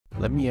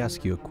Let me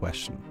ask you a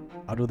question.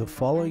 Out of the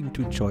following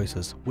two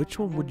choices, which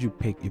one would you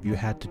pick if you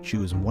had to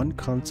choose one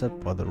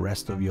concept for the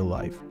rest of your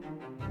life?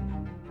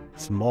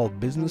 Small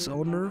business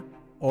owner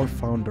or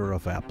founder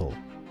of Apple?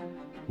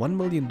 $1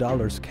 million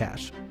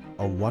cash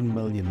or 1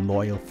 million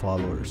loyal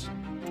followers?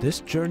 This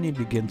journey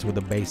begins with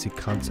a basic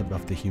concept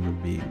of the human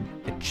being: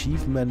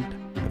 achievement,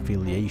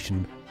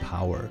 affiliation,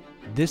 power.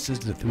 This is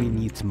the three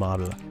needs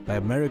model by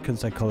American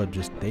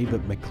psychologist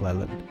David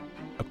McClelland.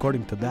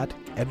 According to that,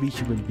 every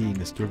human being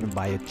is driven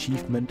by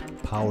achievement,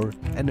 power,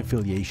 and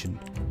affiliation.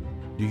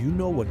 Do you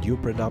know what you're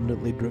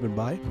predominantly driven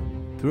by?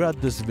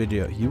 Throughout this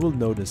video, you will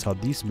notice how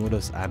these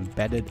motives are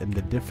embedded in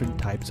the different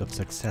types of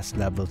success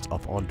levels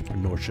of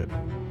entrepreneurship.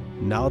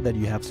 Now that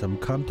you have some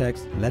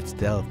context, let's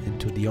delve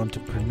into the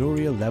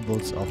entrepreneurial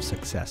levels of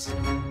success.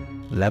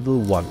 Level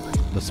 1.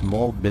 The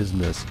small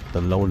business,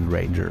 the Lone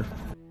Ranger.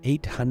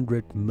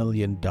 $800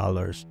 million.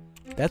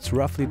 That's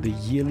roughly the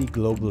yearly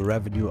global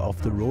revenue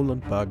of the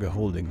Roland Berger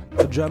Holding,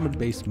 a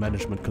German-based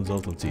management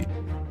consultancy.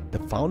 The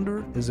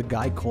founder is a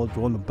guy called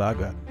Roland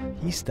Berger.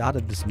 He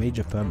started this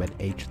major firm at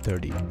age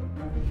 30.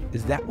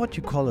 Is that what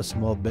you call a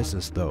small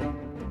business though?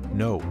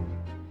 No.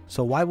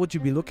 So why would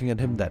you be looking at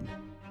him then?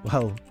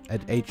 Well,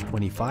 at age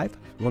 25,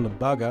 Roland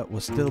Berger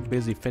was still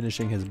busy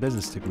finishing his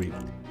business degree.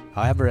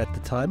 However, at the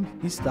time,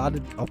 he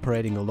started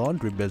operating a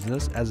laundry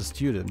business as a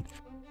student.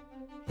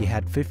 He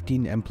had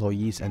 15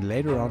 employees and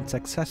later on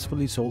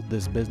successfully sold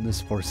this business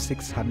for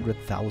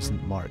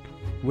 600,000 mark,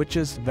 which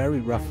is very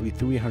roughly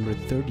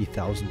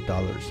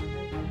 $330,000.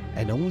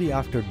 And only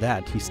after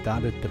that he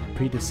started the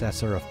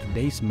predecessor of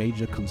today's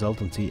major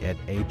consultancy at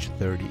age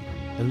 30.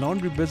 The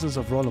laundry business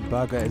of Roland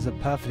Berger is a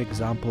perfect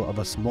example of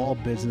a small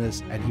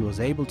business, and he was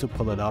able to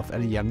pull it off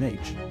at a young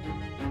age.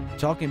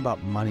 Talking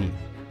about money,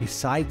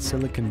 besides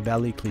Silicon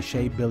Valley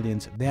cliché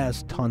billions,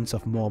 there's tons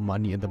of more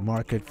money in the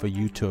market for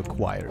you to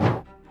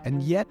acquire.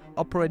 And yet,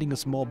 operating a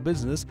small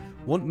business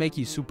won't make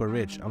you super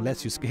rich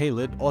unless you scale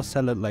it or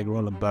sell it like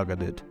Roland Berger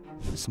did.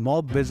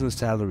 Small business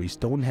salaries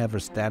don't have a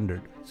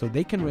standard, so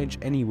they can range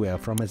anywhere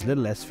from as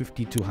little as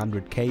 $50 to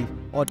 $100K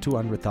or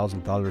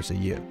 $200,000 a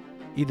year.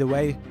 Either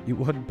way, you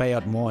wouldn't pay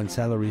out more in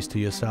salaries to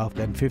yourself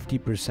than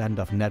 50%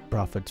 of net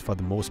profits for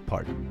the most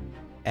part.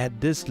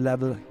 At this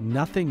level,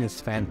 nothing is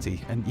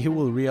fancy, and you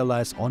will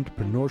realize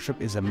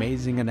entrepreneurship is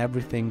amazing and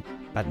everything,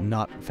 but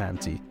not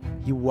fancy.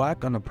 You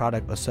work on a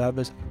product or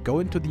service, go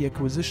into the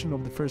acquisition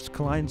of the first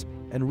clients,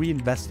 and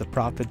reinvest the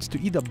profits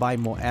to either buy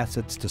more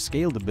assets to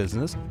scale the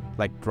business,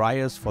 like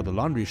dryers for the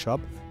laundry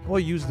shop, or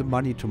use the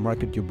money to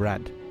market your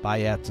brand,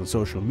 buy ads on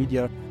social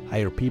media,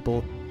 hire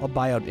people, or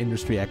buy out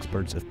industry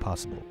experts if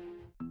possible.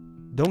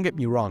 Don't get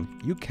me wrong,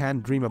 you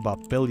can dream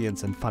about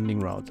billions and funding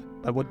rounds,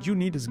 but what you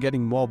need is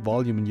getting more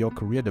volume in your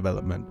career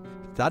development.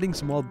 Starting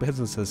small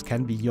businesses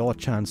can be your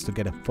chance to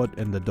get a foot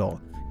in the door,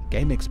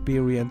 gain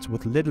experience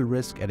with little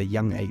risk at a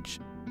young age.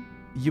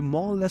 You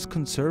more or less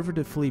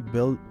conservatively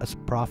build a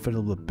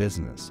profitable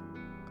business.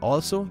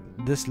 Also,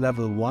 this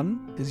level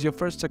 1 is your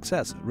first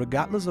success.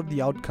 Regardless of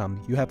the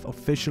outcome, you have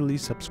officially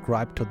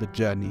subscribed to the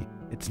journey.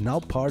 It's now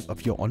part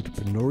of your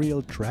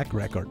entrepreneurial track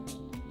record.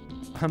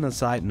 On a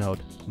side note,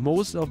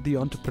 most of the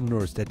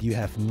entrepreneurs that you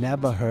have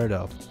never heard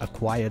of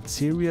acquired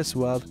serious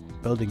wealth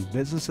building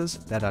businesses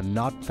that are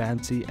not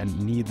fancy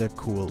and neither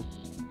cool.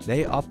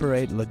 They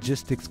operate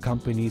logistics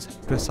companies,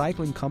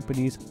 recycling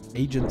companies,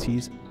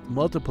 agencies,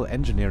 multiple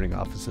engineering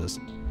offices.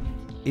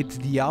 It's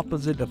the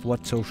opposite of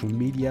what social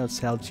media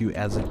sells you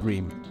as a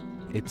dream.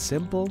 It's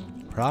simple,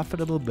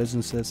 profitable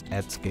businesses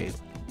at scale,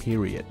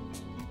 period.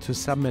 To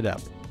sum it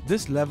up,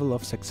 this level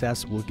of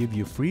success will give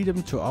you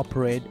freedom to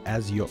operate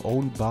as your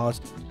own boss,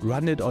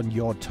 run it on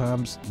your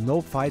terms,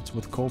 no fights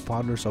with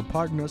co-founders or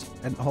partners,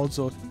 and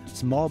also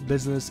small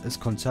business is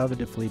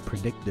conservatively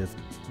predictive,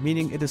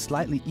 meaning it is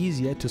slightly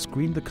easier to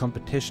screen the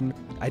competition,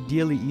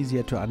 ideally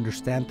easier to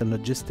understand the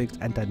logistics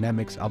and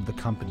dynamics of the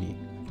company.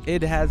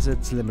 It has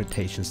its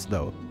limitations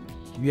though.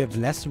 You have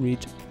less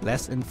reach,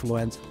 less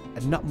influence,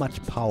 and not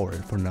much power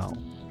for now.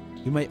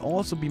 You may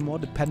also be more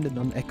dependent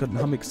on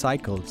economic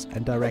cycles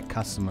and direct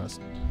customers.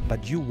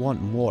 But you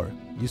want more.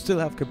 You still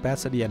have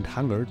capacity and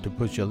hunger to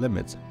push your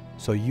limits,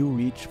 so you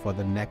reach for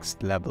the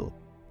next level.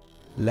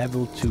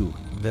 Level 2.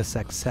 The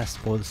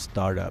successful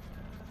startup.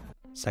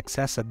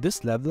 Success at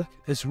this level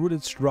is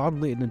rooted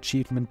strongly in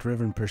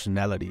achievement-driven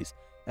personalities,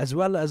 as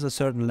well as a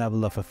certain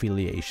level of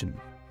affiliation.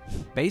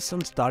 Based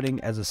on starting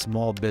as a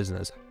small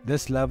business,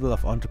 this level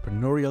of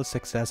entrepreneurial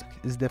success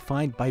is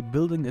defined by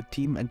building a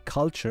team and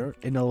culture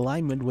in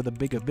alignment with a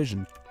bigger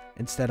vision.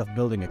 Instead of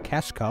building a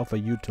cash cow for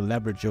you to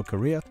leverage your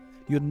career,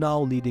 you're now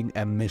leading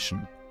a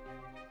mission.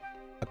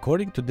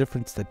 According to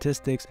different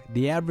statistics,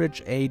 the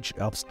average age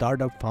of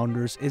startup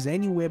founders is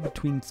anywhere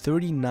between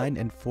 39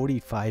 and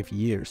 45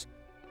 years.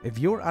 If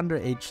you're under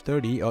age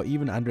 30 or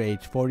even under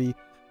age 40,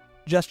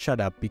 just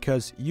shut up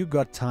because you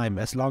got time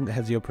as long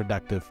as you're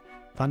productive.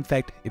 Fun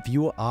fact, if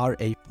you are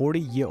a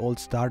 40-year-old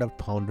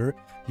startup founder,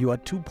 you are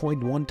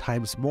 2.1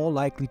 times more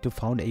likely to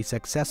found a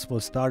successful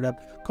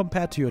startup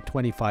compared to your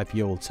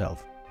 25-year-old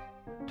self.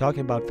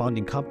 Talking about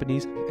founding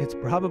companies, it's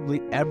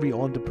probably every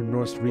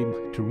entrepreneur's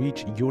dream to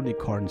reach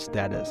unicorn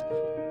status,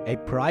 a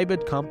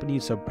private company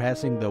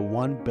surpassing the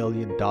 $1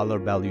 billion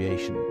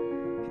valuation.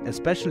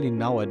 Especially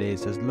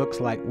nowadays, it looks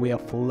like we are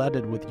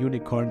flooded with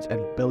unicorns and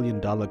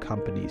billion-dollar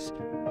companies.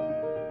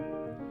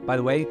 By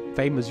the way,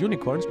 famous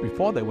unicorns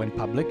before they went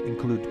public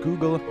include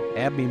Google,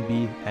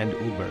 Airbnb, and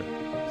Uber.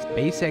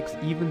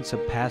 SpaceX even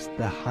surpassed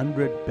the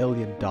 $100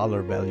 billion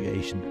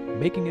valuation,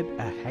 making it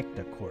a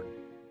hectacorn.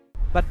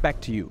 But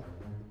back to you.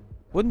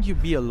 Wouldn't you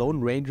be a lone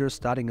ranger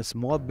starting a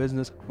small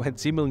business when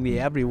seemingly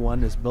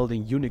everyone is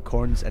building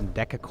unicorns and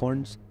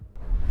decacorns?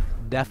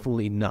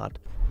 Definitely not.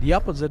 The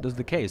opposite is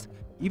the case.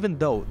 Even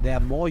though there are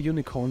more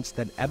unicorns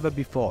than ever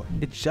before,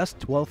 it's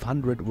just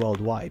 1,200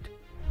 worldwide.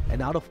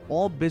 And out of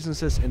all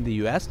businesses in the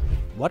US,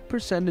 what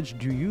percentage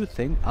do you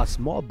think are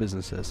small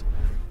businesses?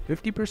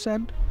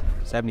 50%?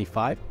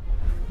 75%?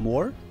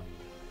 More?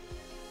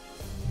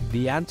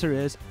 The answer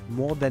is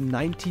more than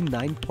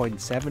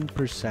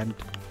 99.7%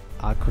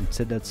 are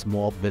considered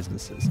small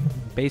businesses,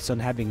 based on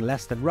having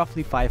less than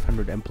roughly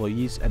 500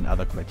 employees and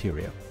other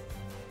criteria.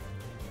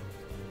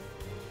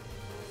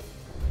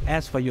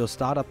 As for your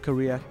startup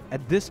career,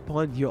 at this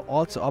point you're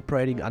also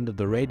operating under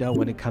the radar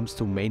when it comes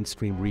to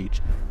mainstream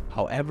reach.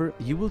 However,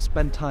 you will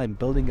spend time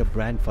building a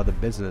brand for the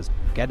business,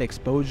 get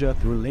exposure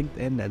through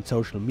LinkedIn and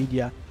social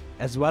media,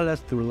 as well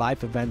as through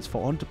live events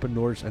for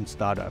entrepreneurs and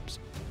startups.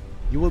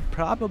 You will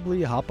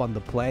probably hop on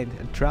the plane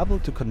and travel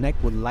to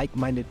connect with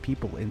like-minded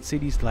people in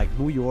cities like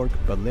New York,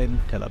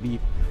 Berlin, Tel Aviv,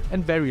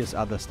 and various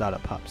other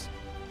startup hubs.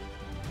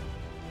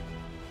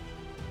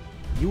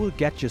 You will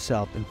get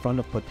yourself in front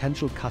of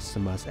potential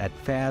customers at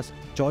fairs,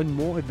 join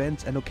more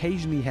events, and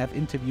occasionally have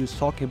interviews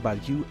talking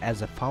about you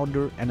as a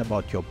founder and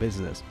about your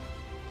business.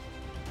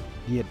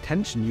 The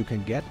attention you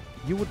can get,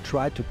 you would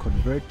try to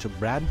convert to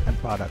brand and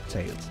product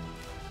sales.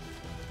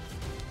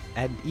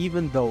 And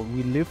even though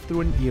we live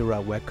through an era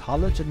where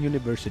college and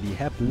university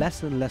have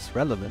less and less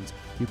relevance,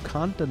 you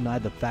can't deny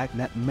the fact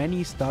that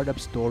many startup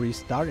stories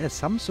start as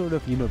some sort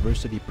of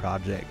university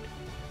project.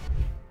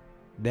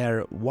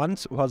 There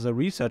once was a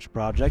research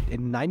project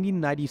in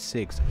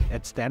 1996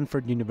 at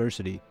Stanford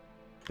University.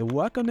 The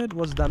work on it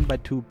was done by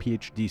two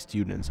PhD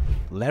students,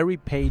 Larry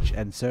Page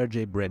and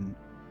Sergey Brin.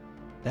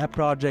 That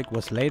project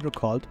was later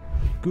called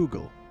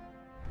Google.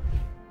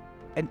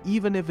 And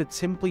even if it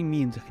simply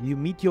means you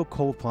meet your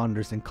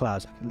co-founders in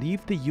class,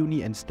 leave the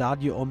uni and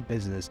start your own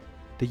business,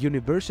 the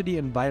university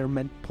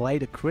environment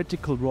played a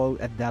critical role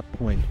at that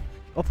point.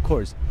 Of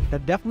course,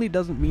 that definitely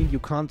doesn't mean you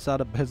can't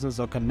start a business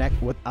or connect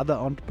with other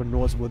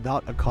entrepreneurs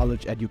without a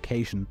college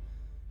education.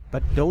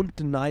 But don't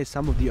deny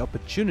some of the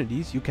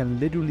opportunities you can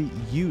literally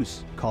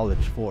use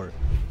college for,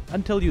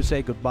 until you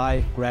say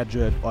goodbye,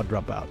 graduate, or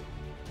drop out.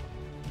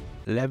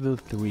 Level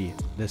 3,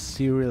 the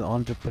serial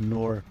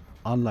entrepreneur,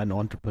 online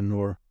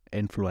entrepreneur,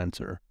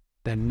 influencer.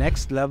 The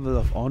next level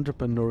of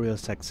entrepreneurial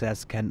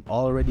success can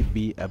already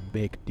be a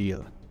big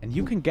deal, and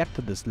you can get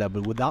to this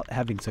level without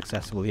having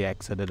successfully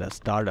exited a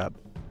startup.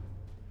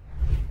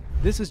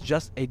 This is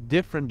just a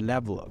different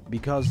level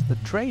because the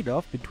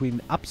trade-off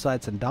between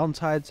upsides and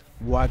downsides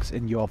works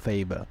in your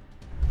favor.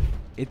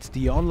 It's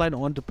the online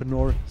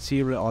entrepreneur,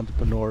 serial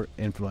entrepreneur,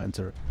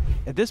 influencer.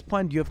 At this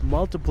point you have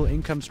multiple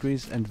income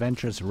streams and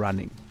ventures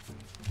running.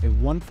 If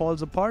one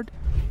falls apart,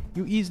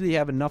 you easily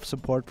have enough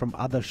support from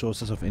other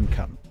sources of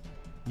income.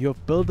 You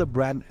have built a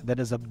brand that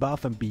is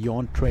above and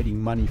beyond trading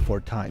money for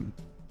time.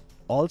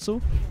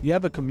 Also, you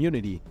have a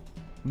community,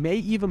 may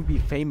even be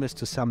famous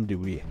to some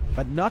degree,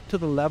 but not to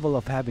the level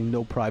of having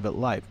no private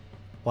life.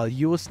 While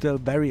you are still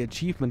very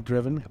achievement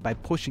driven by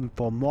pushing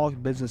for more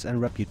business and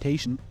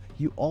reputation,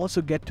 you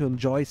also get to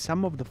enjoy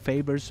some of the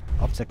favors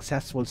of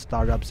successful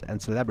startups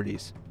and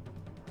celebrities.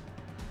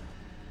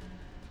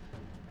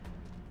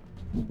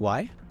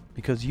 Why?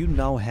 Because you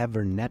now have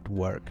a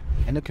network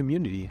and a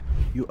community.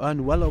 You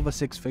earn well over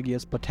 6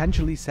 figures,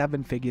 potentially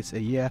 7 figures a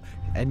year,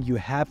 and you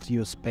have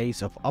your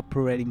space of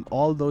operating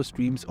all those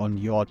streams on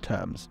your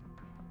terms.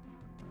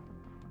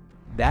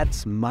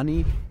 That's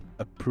money,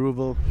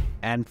 approval,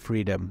 and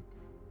freedom.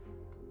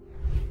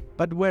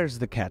 But where's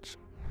the catch?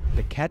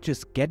 The catch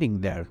is getting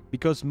there,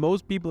 because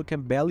most people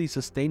can barely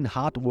sustain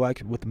hard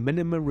work with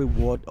minimal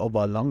reward over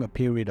a longer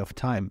period of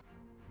time.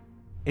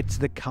 It's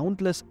the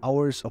countless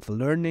hours of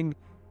learning,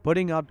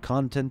 putting out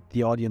content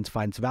the audience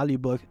finds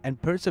valuable,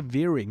 and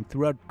persevering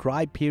throughout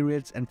dry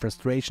periods and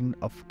frustration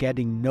of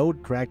getting no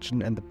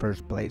traction in the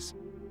first place.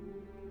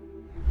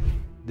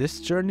 This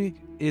journey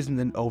isn't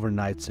an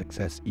overnight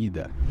success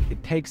either.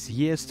 It takes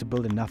years to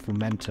build enough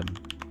momentum.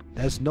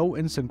 There's no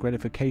instant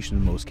gratification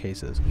in most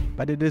cases,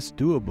 but it is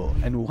doable,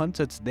 and once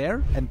it's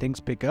there and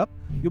things pick up,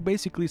 you're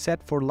basically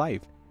set for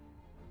life.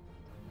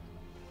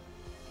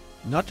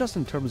 Not just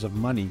in terms of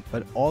money,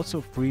 but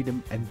also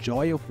freedom and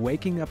joy of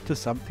waking up to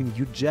something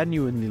you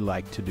genuinely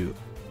like to do,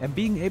 and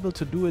being able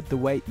to do it the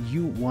way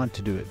you want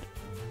to do it.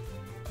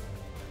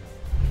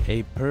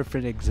 A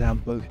perfect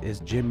example is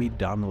Jimmy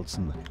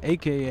Donaldson,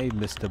 aka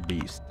Mr.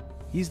 Beast.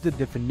 He's the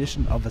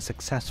definition of a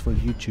successful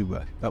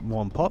YouTuber, but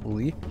more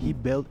importantly, he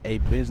built a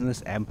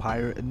business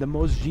empire in the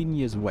most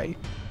genius way.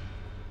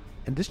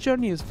 And this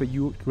journey is for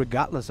you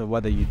regardless of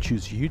whether you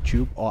choose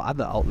YouTube or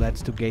other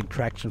outlets to gain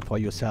traction for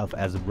yourself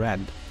as a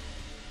brand.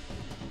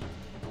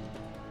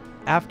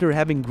 After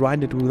having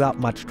grinded without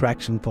much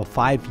traction for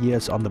 5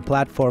 years on the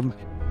platform,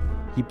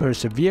 he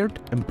persevered,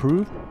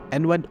 improved,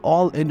 and went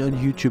all in on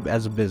YouTube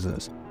as a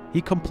business.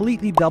 He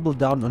completely doubled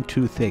down on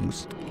two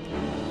things: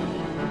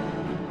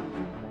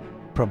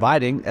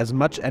 providing as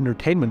much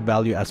entertainment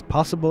value as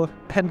possible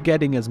and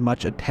getting as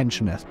much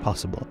attention as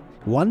possible.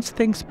 Once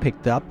things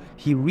picked up,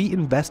 he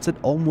reinvested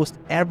almost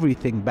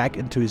everything back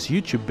into his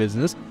YouTube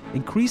business,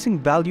 increasing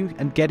value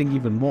and getting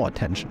even more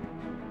attention.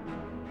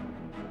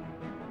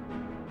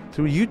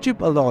 Through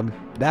YouTube alone,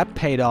 that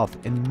paid off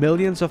in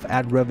millions of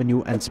ad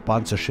revenue and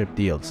sponsorship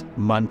deals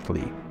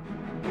monthly.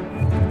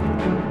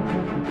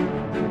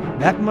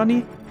 That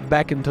money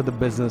back into the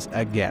business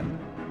again.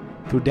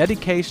 Through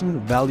dedication,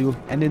 value,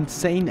 and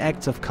insane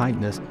acts of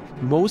kindness,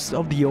 most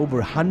of the over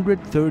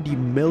 130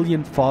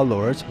 million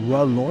followers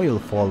were loyal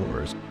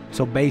followers.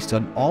 So based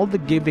on all the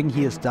giving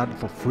he has done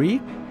for free,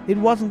 it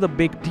wasn't a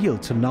big deal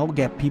to now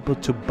get people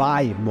to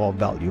buy more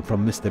value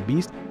from Mr.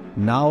 Beast,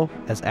 now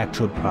as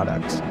actual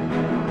products.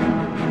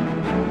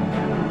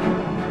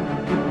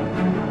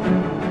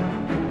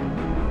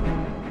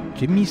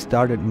 Jimmy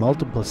started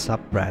multiple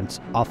sub-brands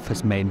off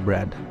his main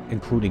brand,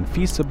 including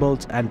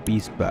Feastables and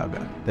Beast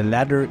Burger, the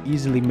latter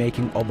easily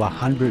making over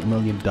 $100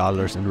 million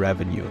in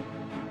revenue,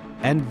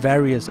 and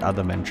various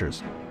other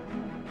ventures.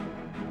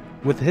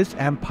 With his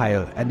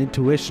empire and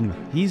intuition,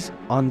 he's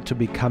on to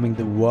becoming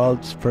the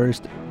world's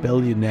first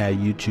billionaire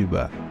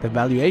YouTuber. The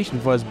valuation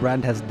for his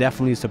brand has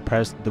definitely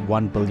surpassed the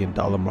 $1 billion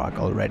mark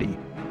already.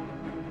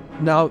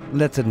 Now,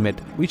 let's admit,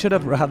 we should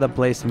have rather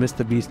placed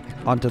Mr. Beast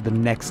onto the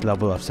next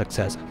level of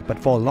success, but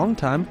for a long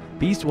time,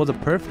 Beast was a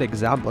perfect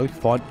example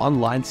for an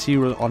online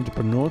serial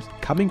entrepreneur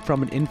coming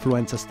from an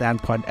influencer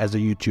standpoint as a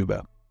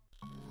YouTuber.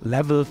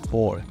 Level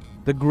 4.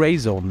 The gray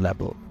zone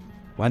level.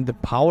 When the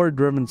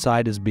power-driven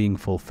side is being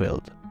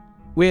fulfilled.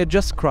 We are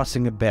just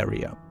crossing a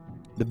barrier.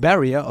 The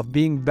barrier of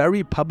being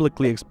very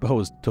publicly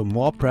exposed to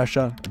more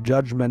pressure,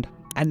 judgment,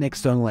 and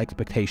external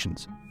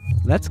expectations.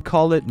 Let's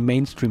call it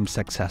mainstream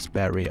success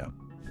barrier.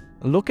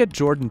 Look at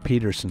Jordan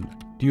Peterson.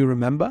 Do you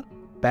remember?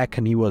 Back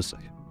when he was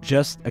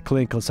just a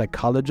clinical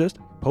psychologist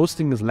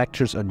posting his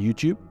lectures on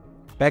YouTube.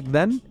 Back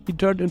then, he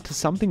turned into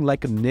something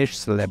like a niche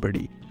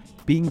celebrity,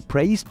 being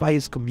praised by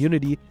his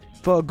community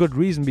for a good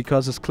reason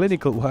because his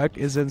clinical work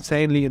is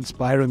insanely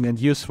inspiring and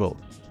useful.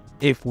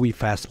 If we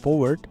fast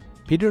forward,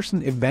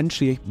 Peterson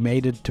eventually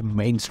made it to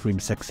mainstream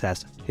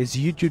success, his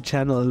YouTube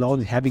channel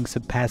alone having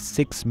surpassed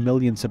 6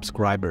 million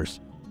subscribers.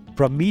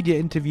 From media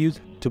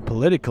interviews to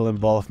political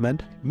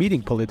involvement,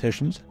 meeting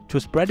politicians, to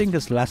spreading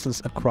his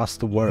lessons across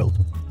the world,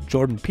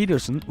 Jordan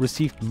Peterson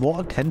received more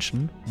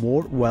attention,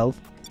 more wealth,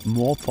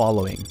 more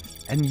following.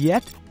 And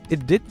yet,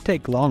 it didn't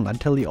take long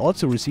until he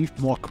also received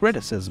more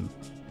criticism.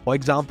 For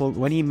example,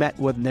 when he met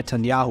with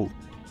Netanyahu,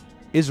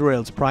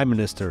 Israel's prime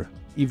minister,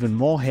 even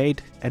more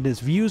hate, and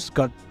his views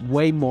got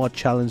way more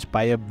challenged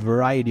by a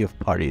variety of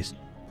parties.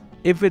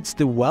 If it's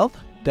the wealth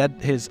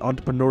that his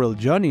entrepreneurial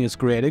journey is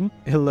creating,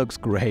 it looks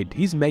great.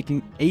 He's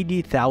making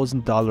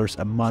 $80,000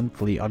 a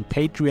monthly on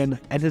Patreon,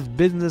 and his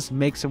business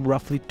makes him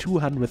roughly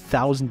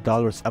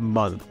 $200,000 a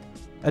month.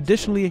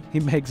 Additionally, he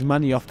makes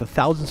money off the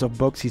thousands of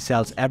books he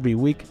sells every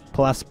week,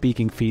 plus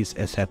speaking fees,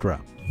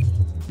 etc.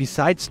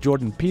 Besides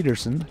Jordan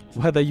Peterson,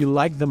 whether you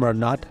like them or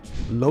not,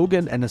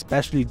 Logan and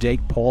especially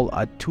Jake Paul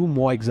are two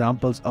more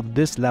examples of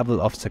this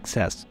level of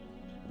success.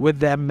 With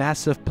their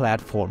massive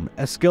platform,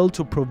 a skill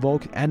to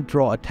provoke and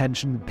draw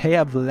attention, they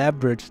have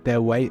leveraged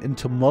their way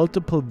into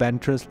multiple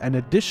ventures and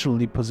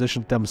additionally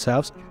positioned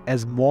themselves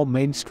as more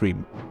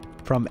mainstream.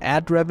 From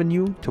ad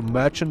revenue to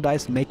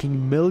merchandise,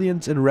 making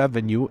millions in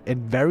revenue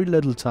in very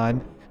little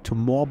time, to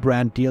more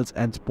brand deals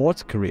and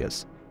sports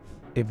careers.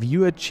 If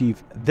you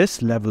achieve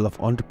this level of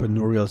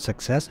entrepreneurial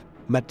success,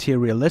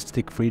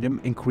 materialistic freedom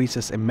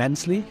increases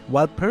immensely,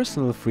 while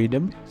personal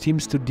freedom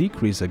seems to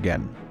decrease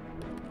again.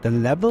 The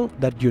level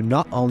that you're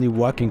not only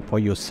working for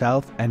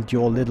yourself and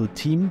your little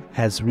team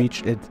has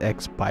reached its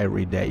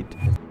expiry date.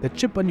 The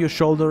chip on your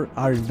shoulder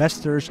are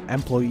investors,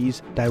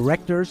 employees,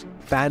 directors,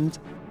 fans,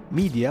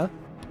 media,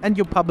 and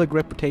your public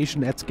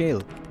reputation at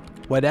scale.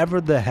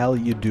 Whatever the hell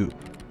you do.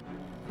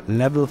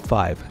 Level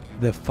 5.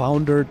 The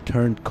founder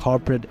turned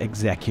corporate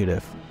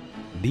executive.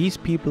 These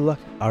people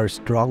are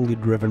strongly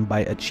driven by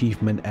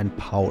achievement and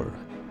power.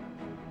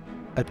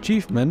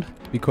 Achievement,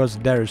 because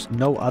there is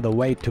no other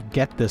way to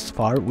get this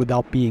far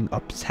without being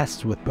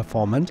obsessed with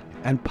performance,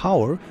 and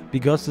power,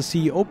 because the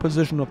CEO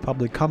position of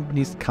public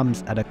companies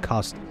comes at a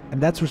cost,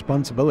 and that's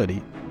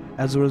responsibility.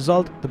 As a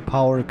result, the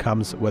power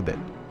comes with it.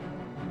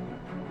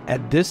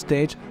 At this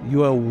stage,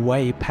 you are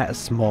way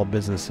past small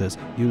businesses.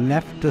 You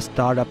left the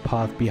startup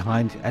path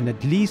behind, and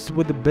at least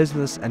with the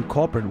business and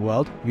corporate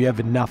world, you have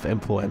enough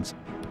influence.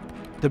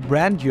 The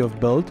brand you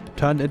have built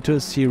turned into a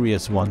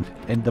serious one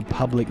in the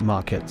public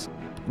markets.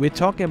 We're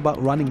talking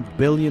about running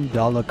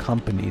billion-dollar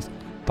companies.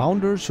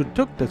 Founders who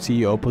took the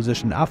CEO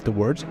position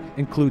afterwards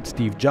include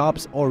Steve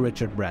Jobs or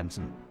Richard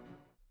Branson.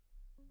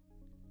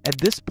 At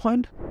this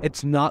point,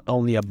 it's not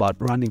only about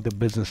running the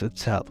business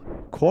itself.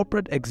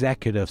 Corporate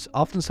executives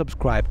often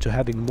subscribe to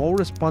having more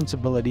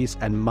responsibilities,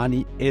 and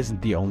money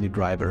isn't the only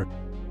driver.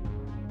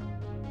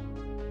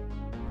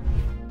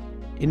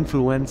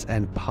 Influence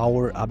and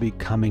power are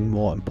becoming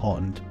more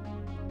important.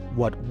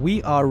 What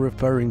we are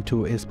referring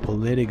to is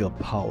political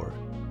power,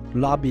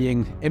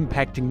 lobbying,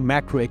 impacting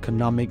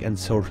macroeconomic and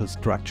social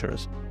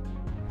structures.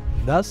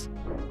 Thus,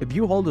 if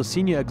you hold a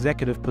senior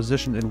executive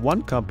position in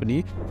one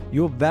company,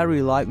 you're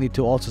very likely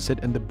to also sit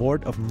in the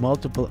board of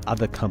multiple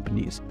other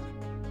companies.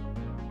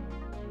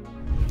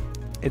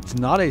 It's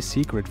not a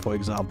secret, for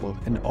example,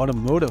 an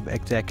automotive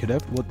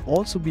executive would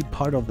also be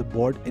part of the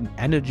board in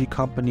energy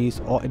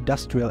companies or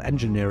industrial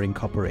engineering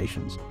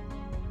corporations.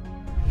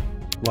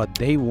 What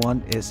they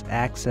want is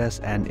access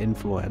and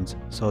influence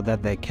so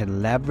that they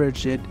can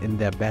leverage it in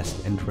their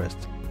best interest.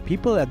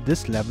 People at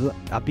this level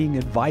are being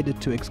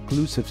invited to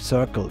exclusive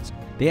circles.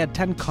 They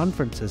attend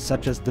conferences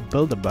such as the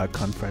Bilderberg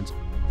Conference,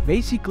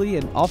 basically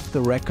an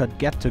off-the-record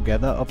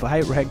get-together of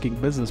high-ranking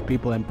business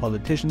people and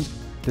politicians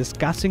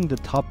discussing the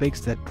topics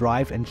that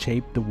drive and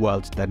shape the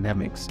world's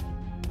dynamics.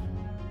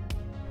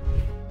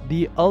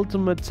 The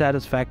ultimate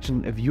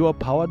satisfaction if you are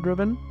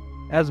power-driven?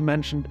 As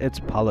mentioned, it's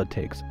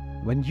politics.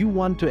 When you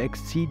want to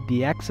exceed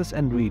the access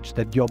and reach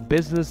that your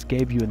business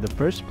gave you in the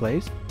first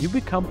place, you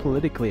become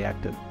politically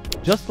active,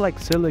 just like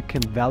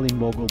Silicon Valley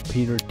mogul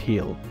Peter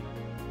Thiel.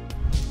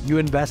 You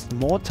invest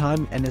more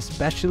time and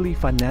especially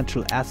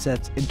financial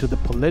assets into the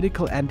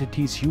political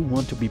entities you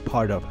want to be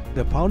part of.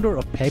 The founder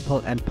of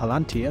PayPal and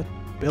Palantir,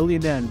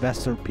 billionaire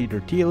investor Peter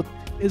Thiel,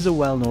 is a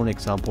well-known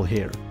example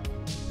here.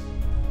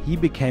 He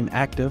became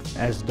active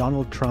as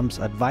Donald Trump's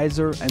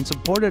advisor and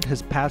supported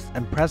his past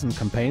and present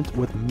campaigns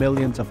with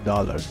millions of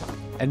dollars.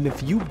 And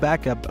if you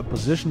back up a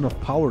position of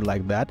power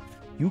like that,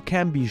 you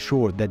can be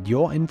sure that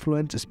your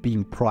influence is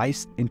being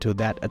priced into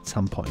that at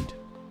some point.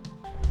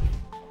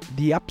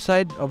 The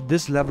upside of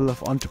this level of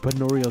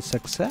entrepreneurial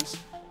success?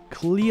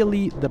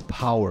 Clearly the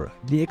power,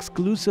 the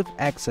exclusive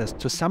access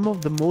to some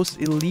of the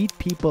most elite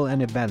people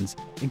and events,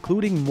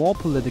 including more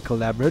political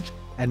leverage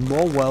and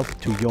more wealth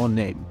to your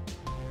name.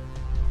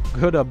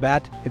 Good or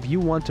bad, if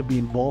you want to be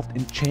involved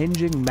in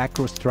changing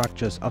macro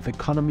structures of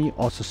economy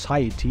or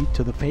society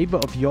to the favor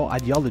of your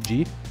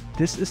ideology,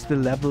 this is the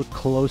level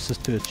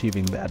closest to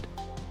achieving that.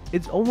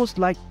 It's almost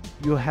like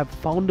you have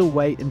found a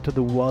way into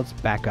the world's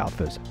back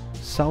office.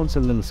 Sounds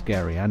a little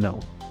scary, I know.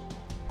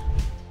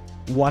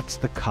 What's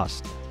the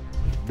cost?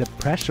 The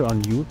pressure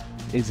on you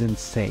is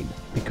insane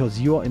because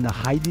you're in a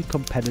highly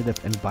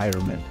competitive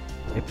environment.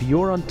 If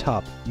you're on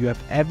top, you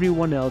have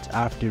everyone else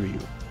after you.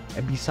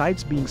 And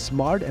besides being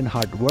smart and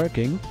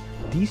hardworking,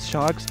 these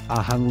sharks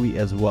are hungry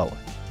as well.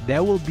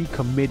 There will be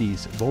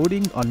committees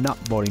voting or not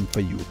voting for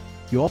you.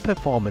 Your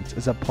performance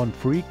is upon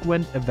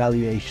frequent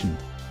evaluation.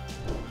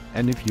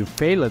 And if you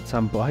fail at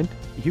some point,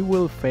 you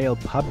will fail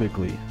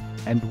publicly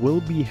and will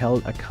be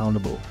held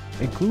accountable,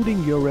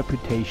 including your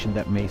reputation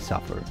that may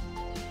suffer.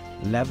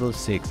 Level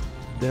 6.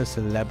 The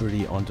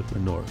Celebrity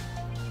Entrepreneur.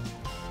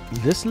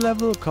 This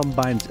level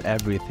combines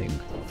everything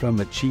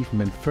from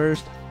achievement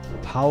first,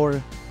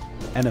 power,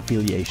 and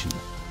affiliation,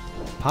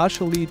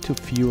 partially to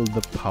fuel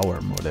the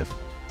power motive.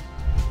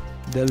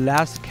 The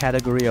last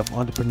category of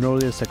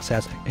entrepreneurial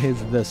success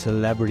is the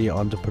celebrity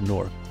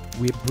entrepreneur.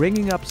 We're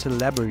bringing up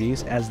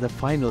celebrities as the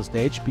final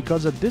stage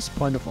because at this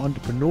point of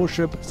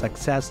entrepreneurship,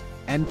 success,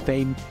 and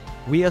fame,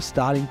 we are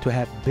starting to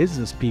have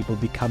business people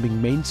becoming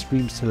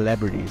mainstream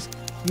celebrities.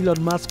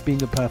 Elon Musk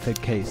being a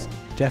perfect case,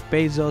 Jeff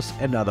Bezos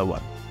another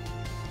one.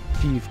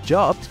 Steve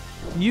Jobs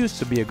used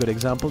to be a good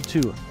example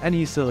too, and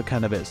he still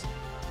kind of is.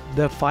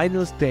 The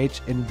final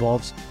stage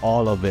involves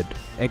all of it.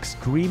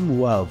 Extreme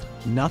wealth,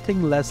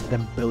 nothing less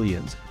than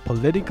billions,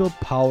 political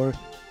power,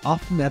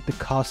 often at the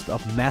cost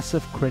of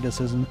massive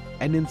criticism,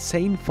 an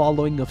insane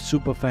following of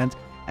superfans,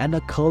 and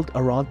a cult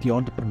around the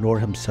entrepreneur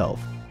himself.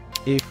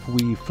 If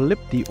we flip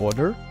the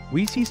order,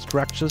 we see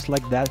structures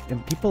like that in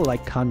people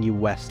like Kanye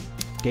West,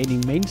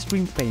 gaining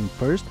mainstream fame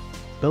first,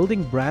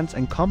 building brands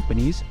and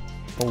companies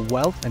for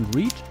wealth and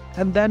reach,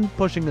 and then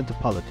pushing into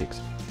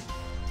politics.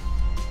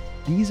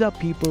 These are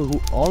people who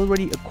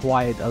already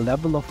acquired a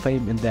level of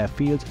fame in their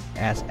fields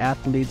as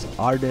athletes,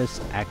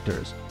 artists,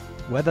 actors.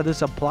 Whether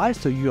this applies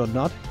to you or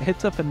not,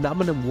 it's a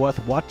phenomenon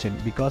worth watching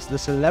because the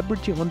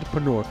celebrity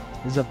entrepreneur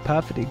is a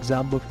perfect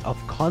example of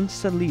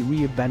constantly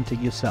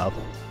reinventing yourself,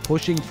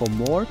 pushing for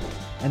more,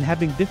 and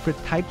having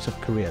different types of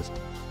careers,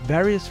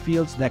 various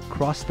fields that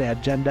cross their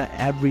agenda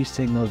every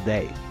single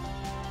day.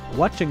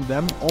 Watching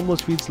them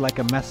almost feels like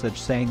a message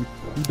saying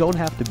you don't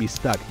have to be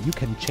stuck, you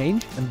can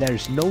change, and there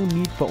is no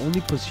need for only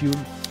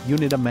pursuing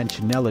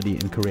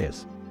unidimensionality in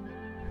careers.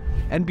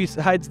 And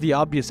besides the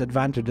obvious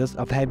advantages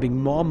of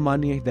having more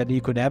money than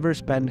you could ever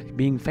spend,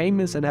 being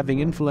famous and having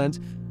influence,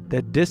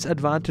 the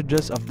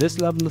disadvantages of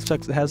this level of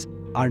success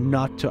are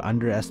not to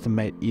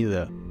underestimate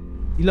either.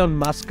 Elon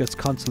Musk is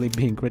constantly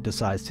being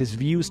criticized, his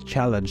views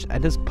challenged,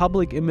 and his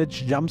public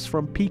image jumps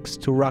from peaks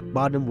to rock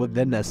bottom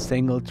within a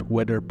single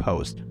Twitter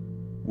post,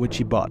 which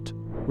he bought,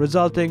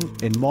 resulting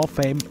in more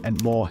fame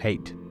and more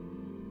hate.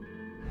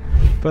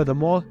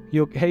 Furthermore, he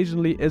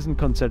occasionally isn't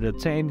considered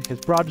sane,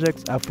 his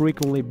projects are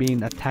frequently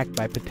being attacked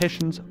by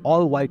petitions,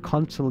 all while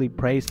constantly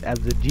praised as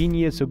the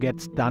genius who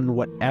gets done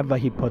whatever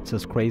he puts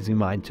his crazy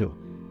mind to.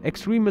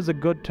 Extreme is a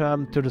good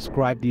term to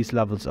describe these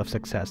levels of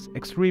success,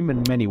 extreme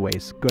in many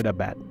ways, good or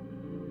bad.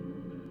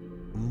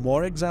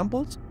 More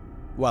examples?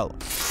 Well,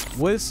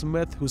 Will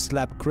Smith, who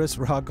slapped Chris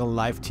Rock on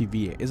live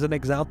TV, is an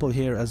example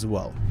here as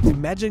well.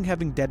 Imagine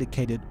having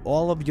dedicated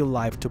all of your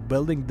life to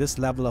building this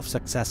level of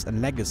success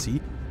and legacy,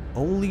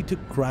 only to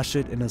crush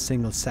it in a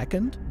single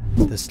second?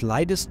 The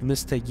slightest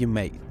mistake you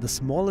make, the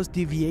smallest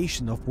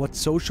deviation of what's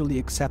socially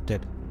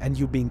accepted, and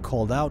you being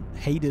called out,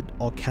 hated,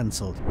 or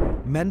cancelled.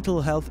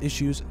 Mental health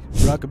issues,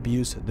 drug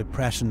abuse,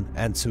 depression,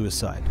 and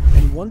suicide.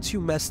 And once you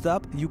messed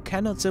up, you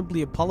cannot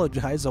simply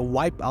apologize or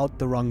wipe out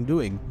the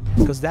wrongdoing,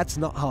 because that's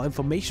not how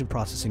information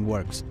processing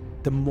works.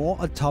 The more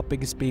a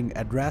topic is being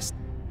addressed,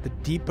 the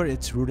deeper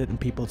it's rooted in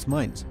people's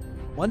minds.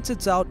 Once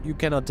it's out, you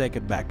cannot take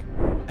it back.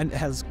 And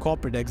as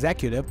corporate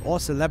executive or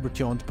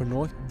celebrity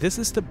entrepreneur, this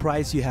is the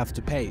price you have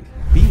to pay.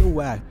 Be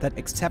aware that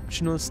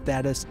exceptional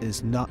status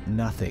is not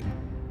nothing.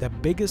 The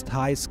biggest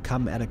highs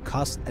come at a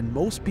cost, and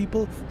most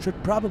people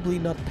should probably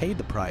not pay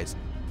the price.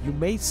 You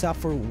may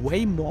suffer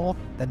way more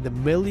than the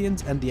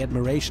millions and the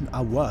admiration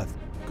are worth,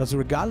 because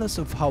regardless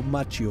of how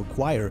much you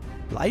acquire,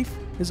 life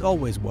is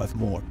always worth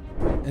more.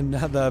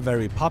 Another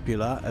very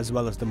popular, as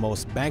well as the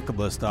most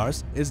bankable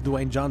stars, is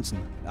Dwayne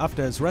Johnson.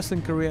 After his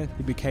wrestling career,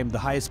 he became the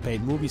highest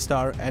paid movie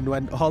star and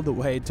went all the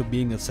way to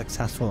being a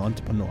successful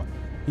entrepreneur.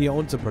 He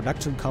owns a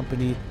production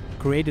company,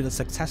 created a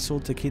successful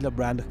tequila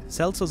brand,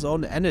 sells his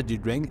own energy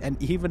drink,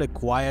 and even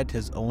acquired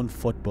his own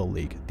football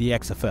league, the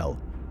XFL.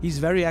 He's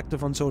very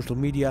active on social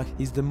media,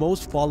 he's the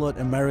most followed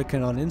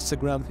American on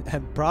Instagram,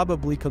 and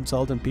probably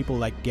consulting people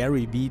like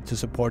Gary Vee to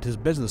support his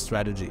business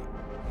strategy.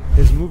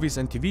 His movies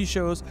and TV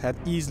shows have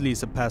easily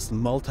surpassed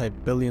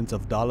multi-billions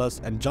of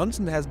dollars, and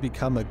Johnson has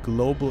become a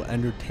global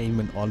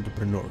entertainment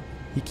entrepreneur.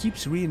 He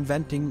keeps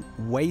reinventing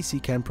ways he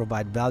can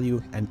provide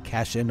value and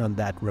cash in on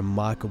that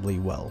remarkably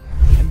well.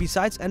 And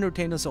besides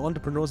entertainers or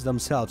entrepreneurs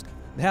themselves,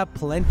 there are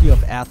plenty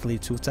of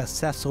athletes who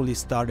successfully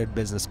started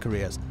business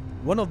careers.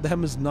 One of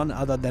them is none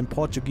other than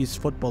Portuguese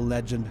football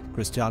legend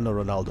Cristiano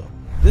Ronaldo.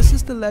 This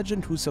is the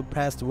legend who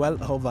surpassed well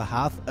over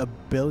 500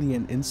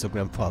 million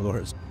Instagram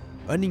followers,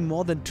 earning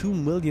more than $2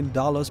 million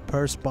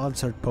per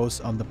sponsored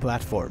post on the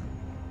platform.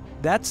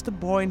 That's the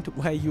point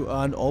where you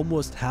earn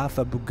almost half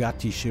a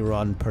Bugatti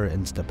Chiron per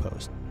Insta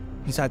post.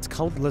 Besides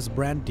countless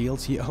brand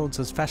deals, he owns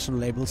his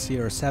fashion label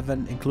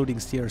CR7, including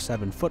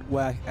CR7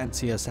 footwear and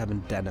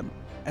CR7 denim.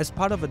 As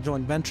part of a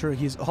joint venture,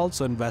 he's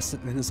also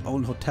invested in his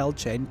own hotel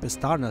chain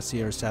Pestana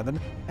CR7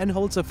 and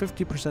holds a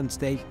 50%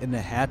 stake in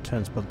a hair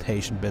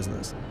transplantation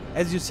business.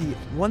 As you see,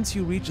 once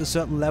you reach a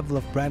certain level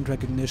of brand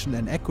recognition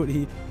and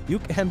equity, you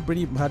can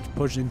pretty much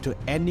push into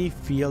any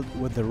field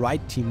with the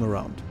right team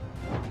around.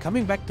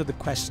 Coming back to the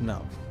question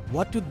now,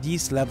 what do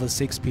these level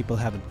 6 people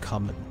have in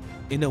common?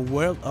 In a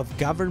world of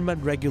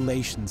government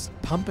regulations,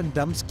 pump and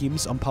dump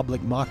schemes on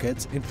public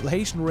markets,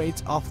 inflation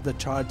rates off the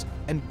charts,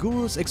 and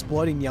gurus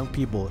exploiting young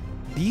people,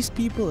 these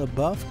people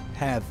above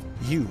have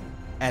you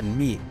and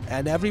me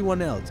and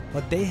everyone else.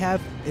 What they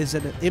have is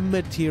an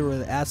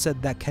immaterial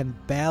asset that can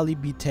barely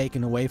be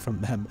taken away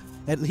from them,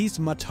 at least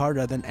much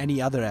harder than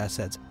any other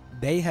assets.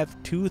 They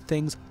have two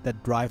things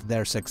that drive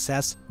their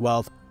success,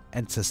 wealth,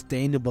 and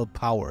sustainable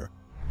power.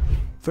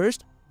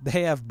 First,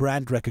 they have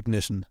brand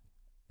recognition,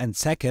 and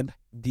second,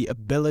 the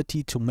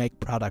ability to make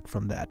product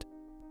from that.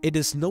 It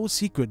is no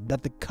secret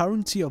that the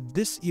currency of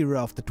this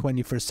era of the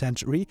 21st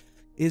century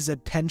is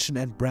attention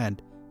and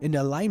brand, in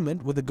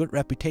alignment with a good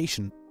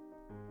reputation.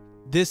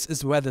 This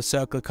is where the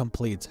circle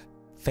completes.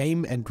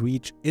 Fame and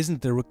reach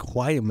isn't the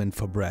requirement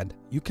for brand.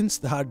 You can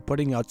start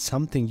putting out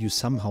something you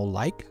somehow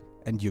like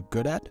and you're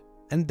good at,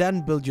 and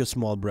then build your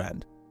small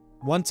brand.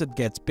 Once it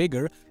gets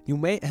bigger, you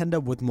may end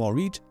up with more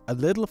reach, a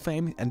little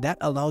fame, and that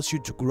allows you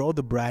to grow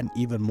the brand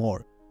even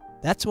more.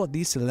 That's what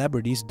these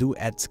celebrities do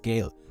at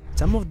scale.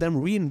 Some of them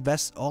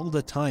reinvest all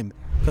the time,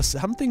 because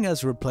something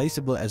as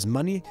replaceable as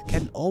money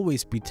can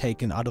always be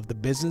taken out of the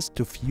business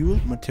to fuel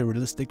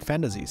materialistic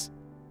fantasies.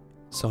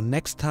 So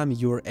next time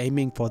you are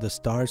aiming for the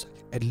stars,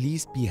 at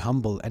least be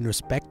humble and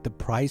respect the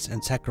price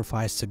and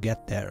sacrifice to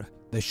get there.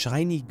 The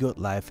shiny good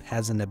life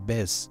has an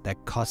abyss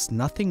that costs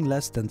nothing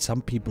less than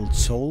some people's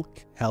soul,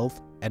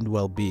 health, and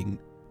well-being.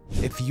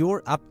 If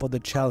you're up for the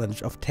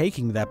challenge of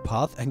taking that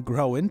path and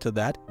grow into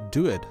that,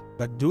 do it.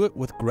 But do it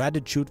with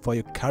gratitude for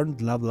your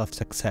current level of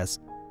success.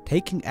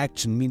 Taking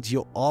action means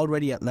you're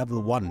already at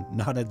level 1,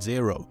 not at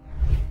 0.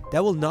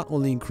 That will not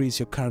only increase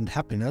your current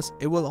happiness,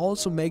 it will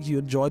also make you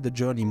enjoy the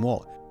journey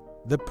more.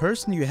 The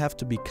person you have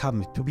to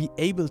become to be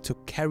able to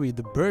carry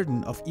the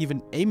burden of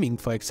even aiming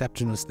for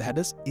exceptional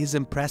status is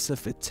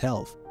impressive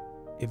itself.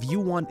 If you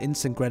want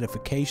instant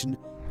gratification,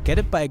 Get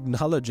it by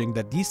acknowledging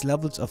that these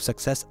levels of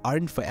success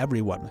aren't for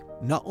everyone.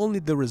 Not only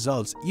the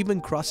results,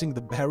 even crossing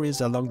the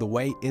barriers along the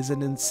way is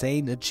an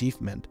insane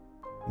achievement.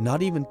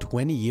 Not even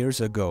 20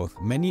 years ago,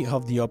 many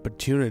of the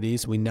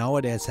opportunities we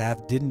nowadays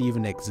have didn't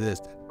even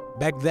exist.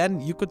 Back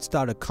then, you could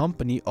start a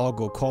company or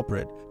go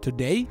corporate.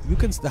 Today, you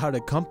can start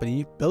a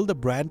company, build a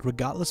brand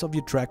regardless of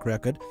your track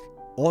record,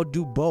 or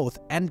do both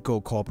and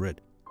go corporate.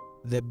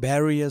 The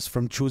barriers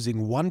from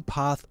choosing one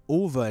path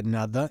over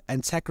another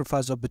and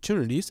sacrifice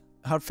opportunities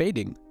are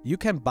fading. You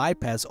can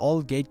bypass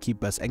all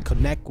gatekeepers and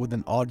connect with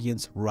an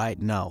audience right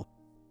now.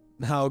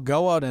 Now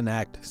go out and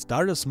act.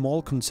 Start a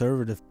small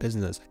conservative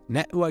business.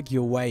 Network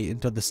your way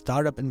into the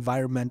startup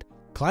environment.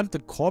 Climb the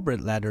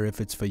corporate ladder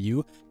if it's for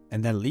you,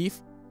 and then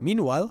leave.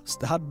 Meanwhile,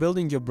 start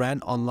building your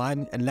brand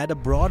online and let a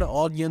broader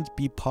audience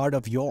be part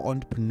of your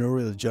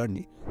entrepreneurial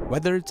journey.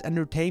 Whether it's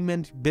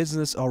entertainment,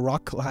 business, or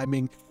rock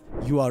climbing,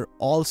 you are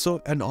also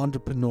an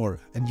entrepreneur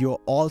and you're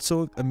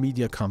also a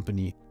media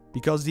company.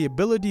 Because the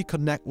ability to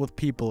connect with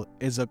people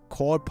is a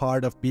core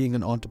part of being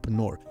an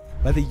entrepreneur.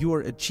 Whether you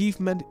are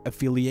achievement,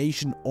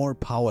 affiliation, or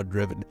power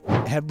driven,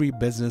 every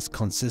business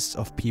consists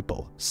of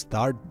people.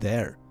 Start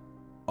there.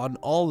 On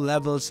all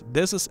levels,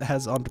 this is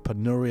as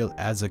entrepreneurial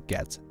as it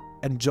gets.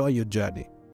 Enjoy your journey.